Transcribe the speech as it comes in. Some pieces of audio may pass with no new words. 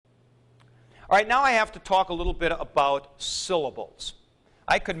All right, now I have to talk a little bit about syllables.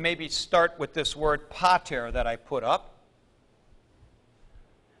 I could maybe start with this word pater that I put up.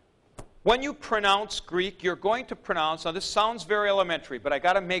 When you pronounce Greek, you're going to pronounce, now this sounds very elementary, but I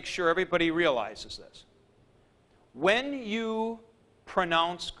got to make sure everybody realizes this. When you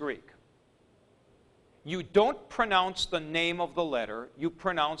pronounce Greek, you don't pronounce the name of the letter, you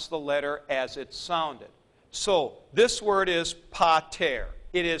pronounce the letter as it sounded. So this word is pater.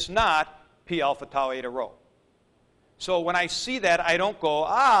 It is not P alpha tau eta rho. So when I see that, I don't go,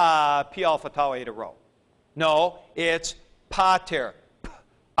 P alpha tau eta rho. No, it's pater.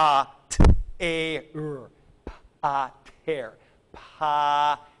 Pater.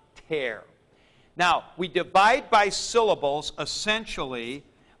 Pater. Now, we divide by syllables essentially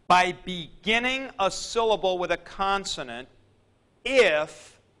by beginning a syllable with a consonant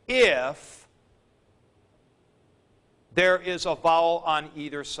if there is a vowel on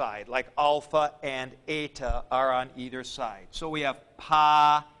either side, like alpha and eta are on either side. So we have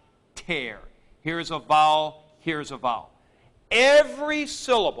pater. Here's a vowel, here's a vowel. Every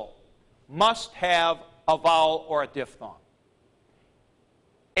syllable must have a vowel or a diphthong.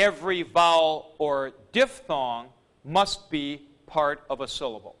 Every vowel or diphthong must be part of a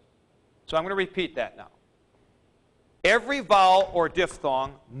syllable. So I'm going to repeat that now. Every vowel or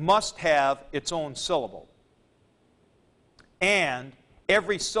diphthong must have its own syllable. And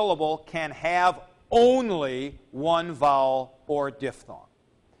every syllable can have only one vowel or diphthong.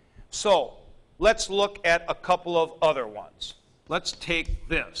 So let's look at a couple of other ones. Let's take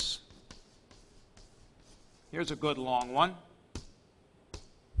this. Here's a good long one.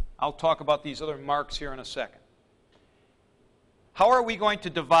 I'll talk about these other marks here in a second. How are we going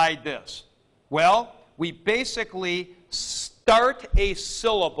to divide this? Well, we basically start a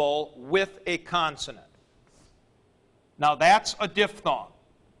syllable with a consonant. Now that's a diphthong.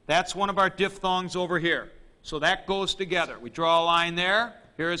 That's one of our diphthongs over here. So that goes together. We draw a line there.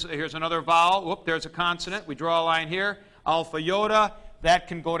 Here's another vowel. Whoop, there's a consonant. We draw a line here. Alpha iota. That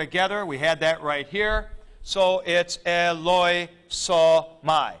can go together. We had that right here. So it's eloi so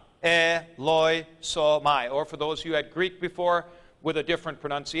mai. Eloi so mai. Or for those of you who had Greek before with a different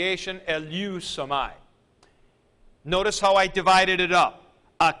pronunciation, eliu so mai. Notice how I divided it up.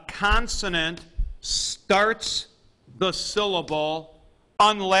 A consonant starts the syllable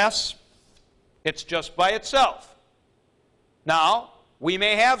unless it's just by itself. Now, we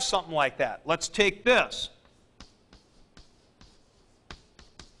may have something like that. Let's take this.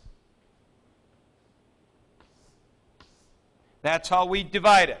 That's how we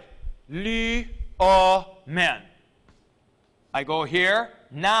divide it. Li, o, men. I go here.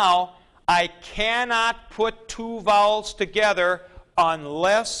 Now, I cannot put two vowels together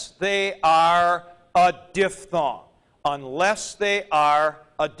unless they are a diphthong. Unless they are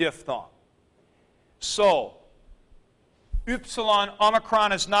a diphthong. So, upsilon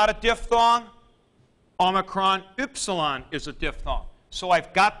omicron is not a diphthong. Omicron upsilon is a diphthong. So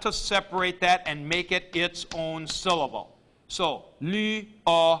I've got to separate that and make it its own syllable. So, li,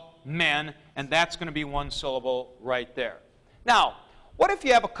 o, men, and that's going to be one syllable right there. Now, what if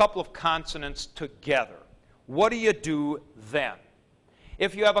you have a couple of consonants together? What do you do then?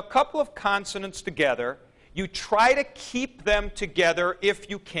 If you have a couple of consonants together, you try to keep them together if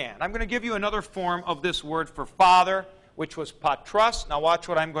you can. I'm going to give you another form of this word for father, which was patros. Now watch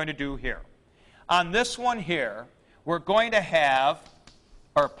what I'm going to do here. On this one here, we're going to have,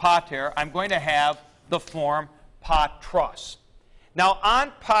 or pater, I'm going to have the form patros. Now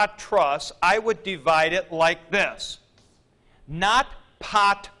on patros, I would divide it like this. Not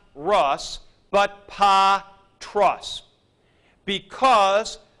patros, but patros.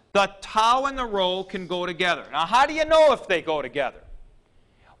 Because the tau and the rho can go together. Now, how do you know if they go together?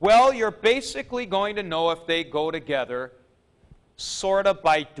 Well, you're basically going to know if they go together sort of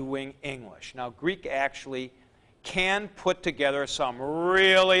by doing English. Now, Greek actually can put together some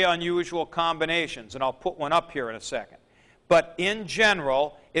really unusual combinations, and I'll put one up here in a second. But in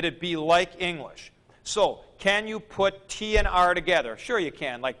general, it'd be like English. So, can you put T and R together? Sure you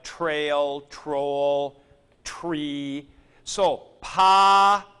can, like trail, troll, tree. So, patros.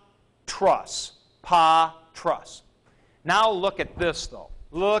 Now look at this, though.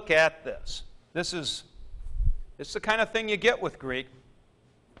 Look at this. This is the kind of thing you get with Greek.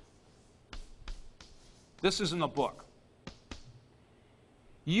 This is in the book.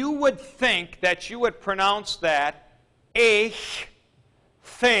 You would think that you would pronounce that eich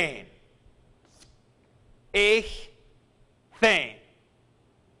thein. Eich thein.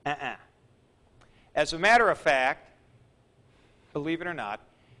 As a matter of fact, believe it or not,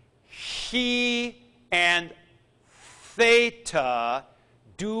 he and theta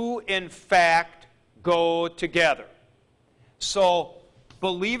do in fact go together. So,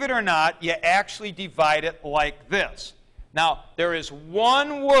 believe it or not, you actually divide it like this. Now, there is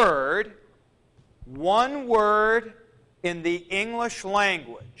one word in the English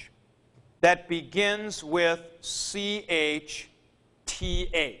language that begins with CH,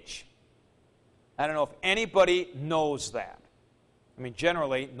 TH. I don't know if anybody knows that. I mean,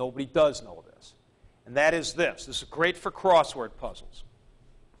 generally, nobody does know this. And that is this. This is great for crossword puzzles.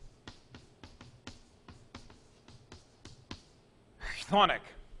 Chthonic.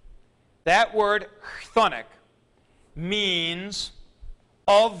 That word, chthonic, means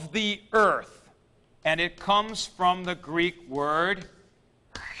of the earth. And it comes from the Greek word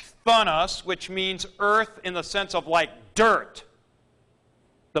chthonios, which means earth in the sense of like dirt.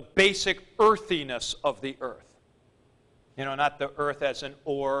 The basic earthiness of the earth. You know, not the earth as an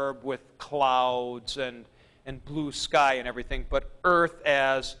orb with clouds and blue sky and everything, but earth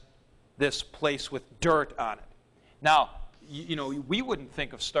as this place with dirt on it. Now, you know, we wouldn't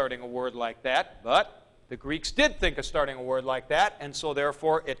think of starting a word like that, but the Greeks did think of starting a word like that, and so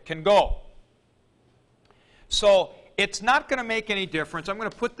therefore it can go. So it's not going to make any difference. I'm going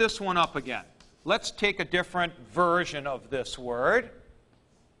to put this one up again. Let's take a different version of this word.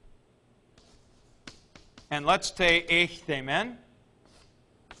 And let's say echthemen.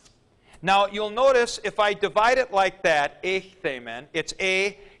 Now, you'll notice if I divide it like that, echthemen, it's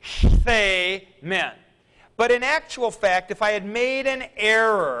echthemen. But in actual fact, if I had made an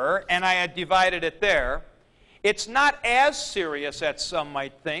error and I had divided it there, it's not as serious as some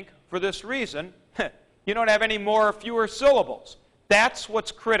might think for this reason. You don't have any more or fewer syllables. That's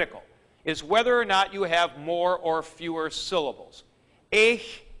what's critical, is whether or not you have more or fewer syllables.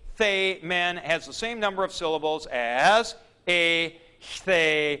 Echthemen has the same number of syllables as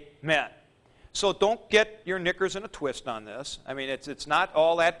echthemen. So don't get your knickers in a twist on this. I mean, it's not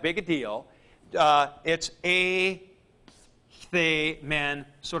all that big a deal. It's echthemen,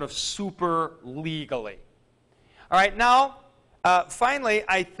 sort of super legally. All right, now, finally,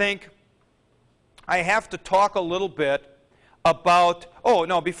 I think I have to talk a little bit about, oh,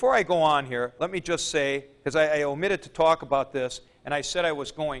 no, before I go on here, let me just say, because I omitted to talk about this, and I said I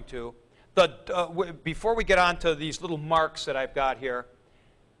was going to, before we get on to these little marks that I've got here,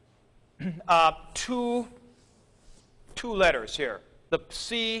 two letters here, the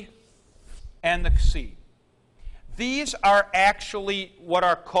psi and the xi. These are actually what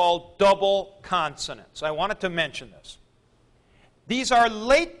are called double consonants. I wanted to mention this. These are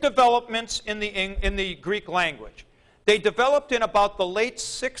late developments in the Greek language. They developed in about the late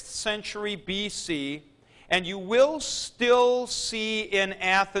 6th century BC, and you will still see in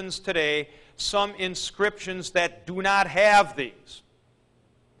Athens today some inscriptions that do not have these.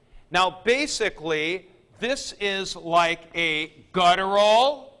 Now, basically, this is like a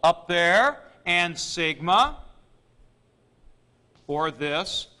guttural up there, and sigma, or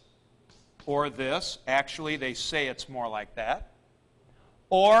this. Actually, they say it's more like that.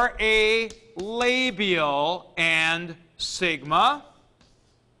 Or a labial and sigma.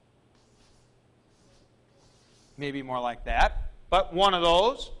 Maybe more like that, but one of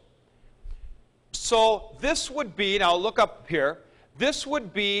those. So this would be, now look up here, this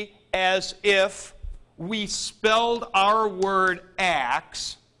would be as if we spelled our word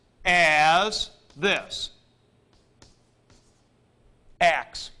axe as this.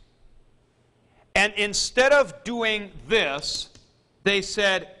 Axe. And instead of doing this, they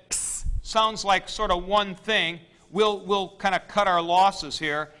said, sounds like sort of one thing. We'll kind of cut our losses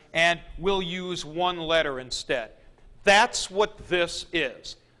here, and we'll use one letter instead. That's what this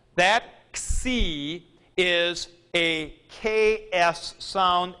is. That xi is a ks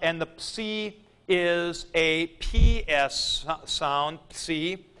sound, and the psi is a ps sound,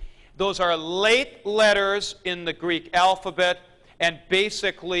 psi. Those are late letters in the Greek alphabet, and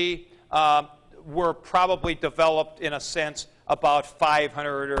basically were probably developed in a sense about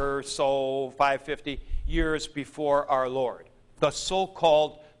 500 or so, 550 years before our Lord. The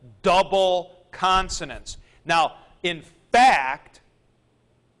so-called double consonants. Now, in fact,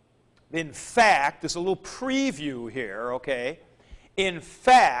 there's a little preview here, okay? In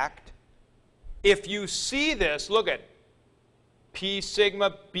fact, if you see this, look at P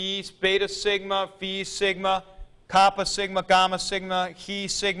sigma, B, beta sigma, Phi sigma, kappa sigma, gamma sigma, Chi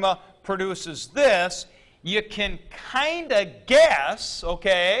sigma produces this, you can kind of guess,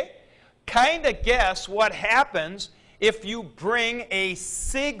 okay? Kind of guess what happens if you bring a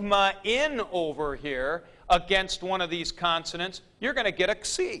sigma in over here against one of these consonants. You're going to get a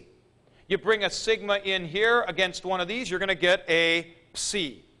xi. You bring a sigma in here against one of these, you're going to get a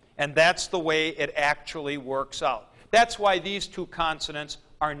psi. And that's the way it actually works out. That's why these two consonants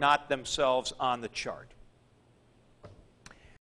are not themselves on the chart.